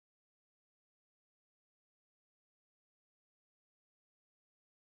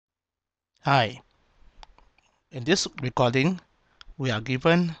Hi, in this recording, we are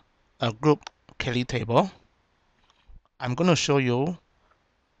given a group Kelly table. I'm going to show you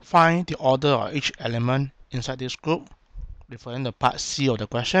find the order of each element inside this group, referring to part C of the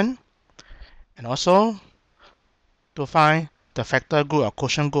question, and also to find the factor group or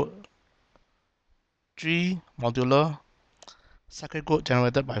quotient group G modular second group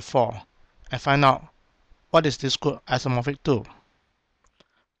generated by 4, and find out what is this group isomorphic to.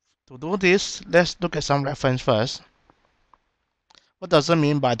 To do this, let's look at some reference first. What does it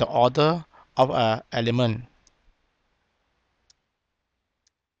mean by the order of an element?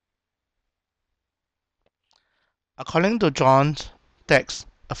 According to John's text,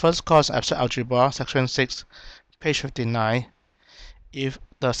 a first course Abstract Algebra, section 6, page 59, if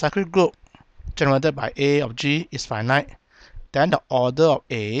the cyclic group generated by A of G is finite, then the order of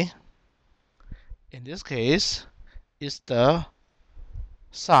A, in this case, is the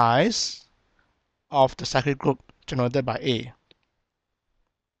size of the cyclic group generated by A.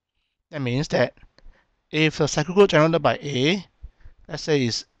 That means that if the cyclic group generated by A, let's say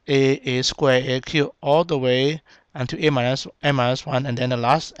is A squared, A cubed, all the way until n minus 1, and then the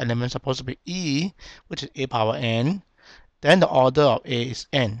last element is supposed to be E, which is A power n, then the order of A is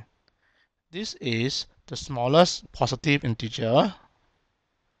n. This is the smallest positive integer,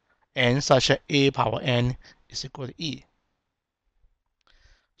 n such that A power n is equal to E.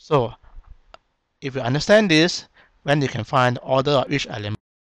 So, if you understand this, then you can find the order of each element.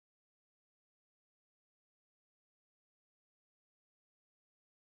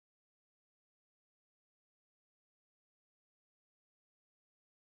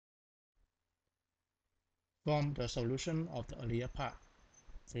 From the solution of the earlier part,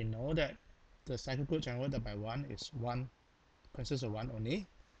 we know that the cyclic group generated by 1 is 1, consists of 1 only.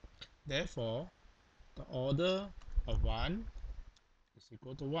 Therefore, the order of 1 is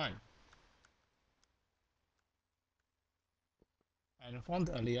equal to 1. And from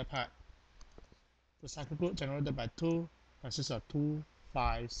the earlier part, the cyclic group generated by 2 consists of 2,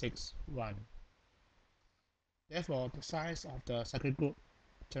 5, 6, 1. Therefore, the size of the cyclic group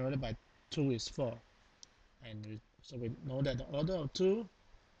generated by 2 is 4. And so we know that the order of 2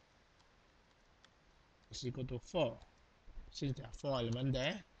 is equal to 4, since there are 4 elements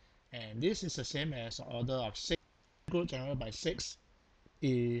there. And this is the same as the order of 6. The group generated by 6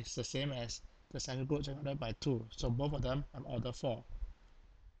 is the same as the cyclic group generated by 2. So both of them are order 4.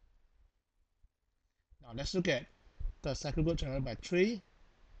 Now let's look at the cyclic group generated by 3.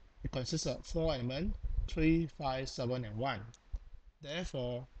 It consists of 4 elements, 3, 5, 7, and 1.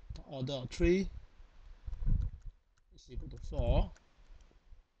 Therefore, the order of 3 is equal to 4.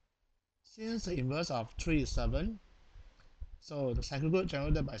 Since the inverse of 3 is 7, so the cyclic group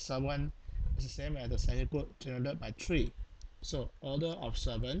generated by 7 is the same as the cyclic group generated by 3. So order of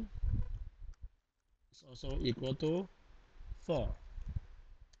 7 is also equal to 4.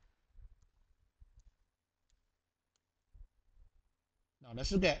 Now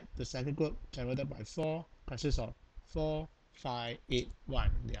let's look at the cyclic group generated by 4, consists of 4, 5, 8, 1.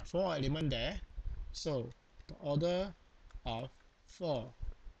 There are 4 elements there. So the order of 4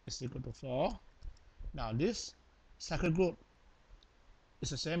 is equal to 4. Now this cyclic group is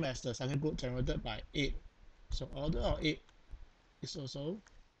the same as the cyclic group generated by 8. So order of 8 is also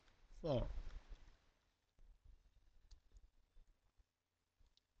 4.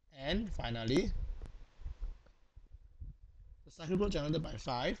 And finally, the cyclic group generated by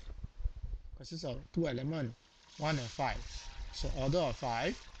 5 consists of 2 elements, 1 and 5. So order of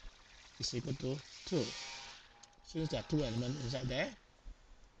 5 is equal to 2. Since there are 2 elements inside there,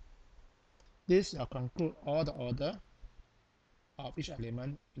 this will conclude all the order of each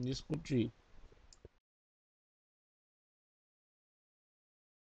element in this group G.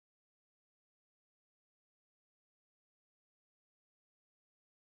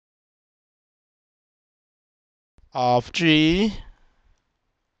 Of G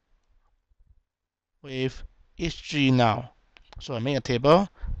with each G now. So I make a table.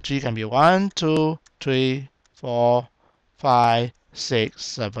 G can be 1, 2, 3, 4, 5, 6,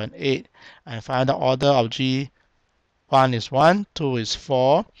 7, 8. And find the order of G. 1 is 1, 2 is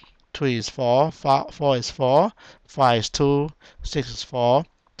 4, 3 is 4, 4 is 4, 5 is 2, 6 is 4,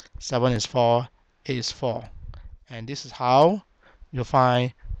 7 is 4, 8 is 4. And this is how you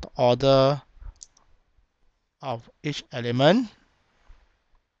find the order of each element.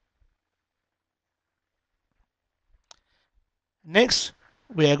 Next,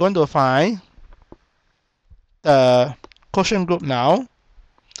 we are going to find the quotient group now.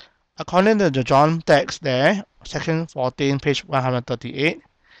 According to the John text there, section 14, page 138,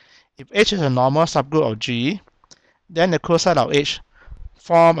 if H is a normal subgroup of G, then the cosine of H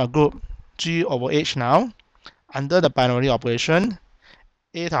form a group G over H now. Under the binary operation,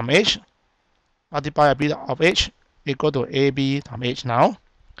 A times H multiplied by B of H equal to AB times H now.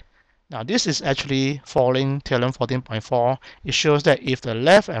 Now this is actually following theorem 14.4. It shows that if the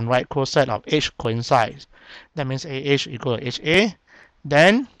left and right coset of H coincide, that means AH equal to HA,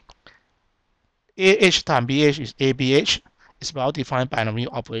 then AH times BH is ABH. It's well-defined binary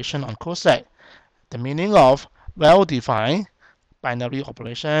operation on coset. The meaning of well-defined binary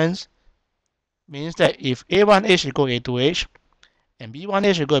operations means that if A1H equal A2H and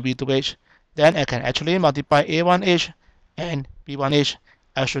B1H equal B2H, then I can actually multiply A1H and B1H.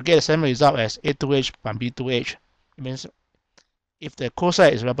 I should get the same result as A2H by B2H. It means if the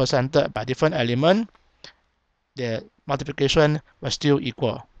coset is represented by different element, the multiplication will still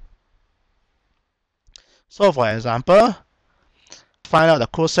equal. So for example, find out the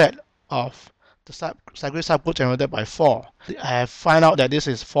coset of the cyclic subgroup generated by 4. I have found out that this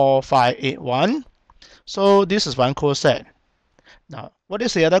is 4, 5, 8, 1. So this is one coset. Now, what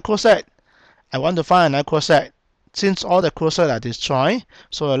is the other coset? I want to find another coset. Since all the cosets are destroyed,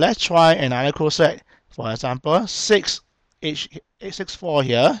 so let's try another coset. For example, 6, H6, 4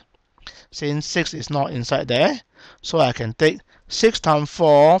 here. Since 6 is not inside there, so I can take 6 times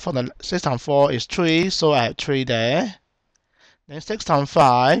 4. From the 6 times 4 is 3, so I have 3 there. Then 6 times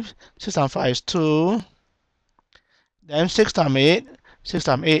 5, 6 times 5 is 2. Then 6 times 8, 6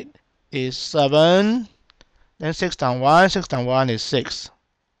 times 8 is 7. Then 6 times 1, 6 times 1 is 6.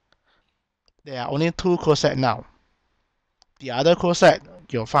 There are only 2 cosets now. The other coset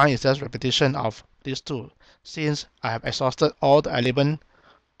you'll find is just repetition of these two, since I have exhausted all the elements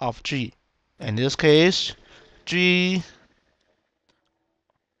of G. In this case, G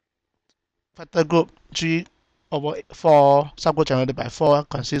factor group G over 4 subgroup generated by 4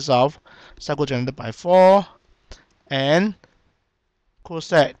 consists of subgroup generated by 4 and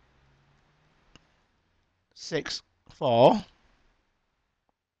coset 6, 4.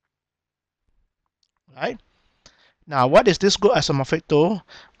 Right? Now, what is this group isomorphic to?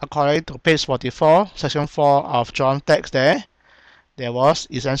 According to page 44, section 4 of John text there was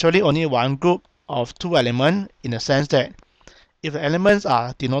essentially only one group of 2 elements, in the sense that if the elements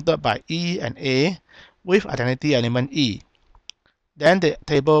are denoted by E and A with identity element E, then the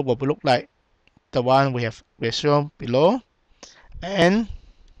table will look like the one we have shown below, and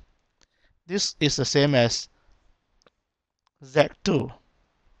this is the same as Z2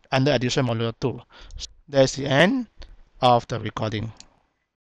 under addition modulo 2. That's the end of the recording.